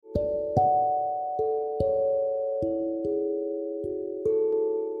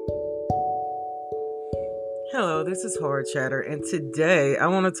Hello, this is Hard Chatter, and today I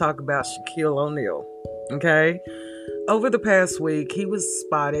want to talk about Shaquille O'Neal. Okay? Over the past week, he was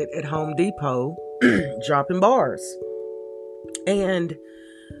spotted at Home Depot dropping bars. And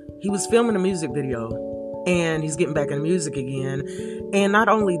he was filming a music video, and he's getting back into music again. And not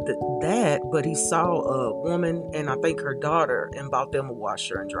only that, but he saw a woman, and I think her daughter, and bought them a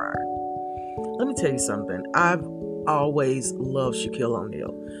washer and dryer. Let me tell you something. I've always loved Shaquille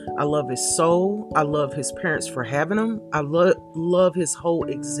O'Neal. I love his soul. I love his parents for having him. I love his whole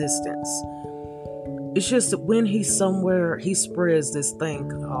existence. It's just that when he's somewhere, he spreads this thing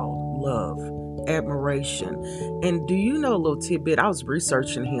called love, admiration. And do you know a little tidbit? I was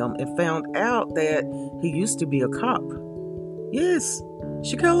researching him and found out that he used to be a cop. Yes,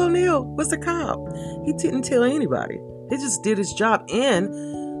 Shaquille O'Neal was a cop. He didn't tell anybody. He just did his job.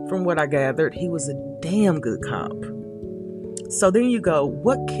 And from what I gathered, he was a damn good cop. So then you go,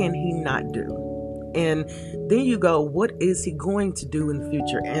 what can he not do? And then you go, what is he going to do in the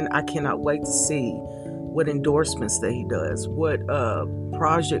future? And I cannot wait to see what endorsements that he does, what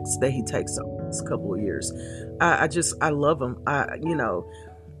projects that he takes over this couple of years. I love him.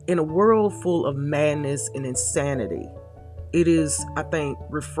 In a world full of madness and insanity, it is, I think,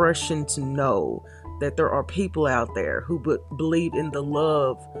 refreshing to know that there are people out there who believe in the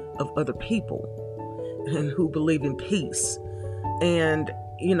love of other people and who believe in peace. And,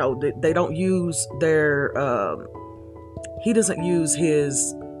 they don't use their, he doesn't use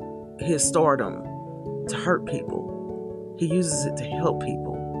his stardom to hurt people. He uses it to help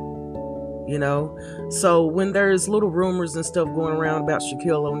people, So when there's little rumors and stuff going around about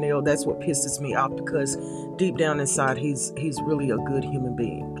Shaquille O'Neal, that's what pisses me off, because deep down inside, he's really a good human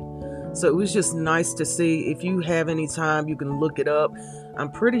being. So it was just nice to see. If you have any time, you can look it up. I'm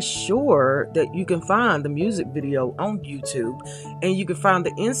pretty sure that you can find the music video on YouTube, and you can find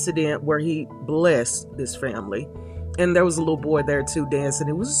the incident where he blessed this family. And there was a little boy there too dancing.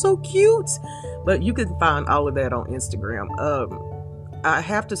 It was so cute. But you can find all of that on Instagram. I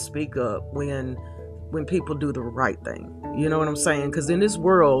have to speak up when people do the right thing. You know what I'm saying? Because in this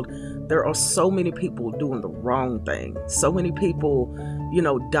world, there are so many people doing the wrong thing. So many people,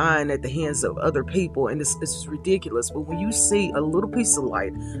 dying at the hands of other people. And it's ridiculous. But when you see a little piece of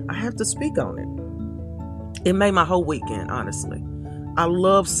light, I have to speak on it. It made my whole weekend, honestly. I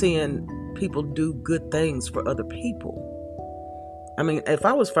love seeing people do good things for other people. I mean, if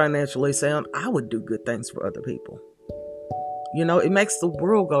I was financially sound, I would do good things for other people. It makes the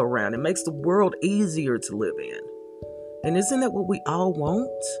world go around. It makes the world easier to live in. And isn't that what we all want?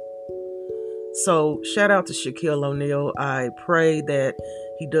 So shout out to Shaquille O'Neal. I pray that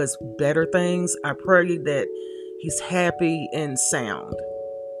he does better things. I pray that he's happy and sound,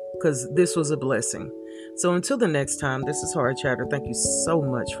 because this was a blessing. So until the next time, this is Hard Chatter. Thank you so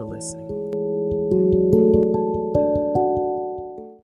much for listening.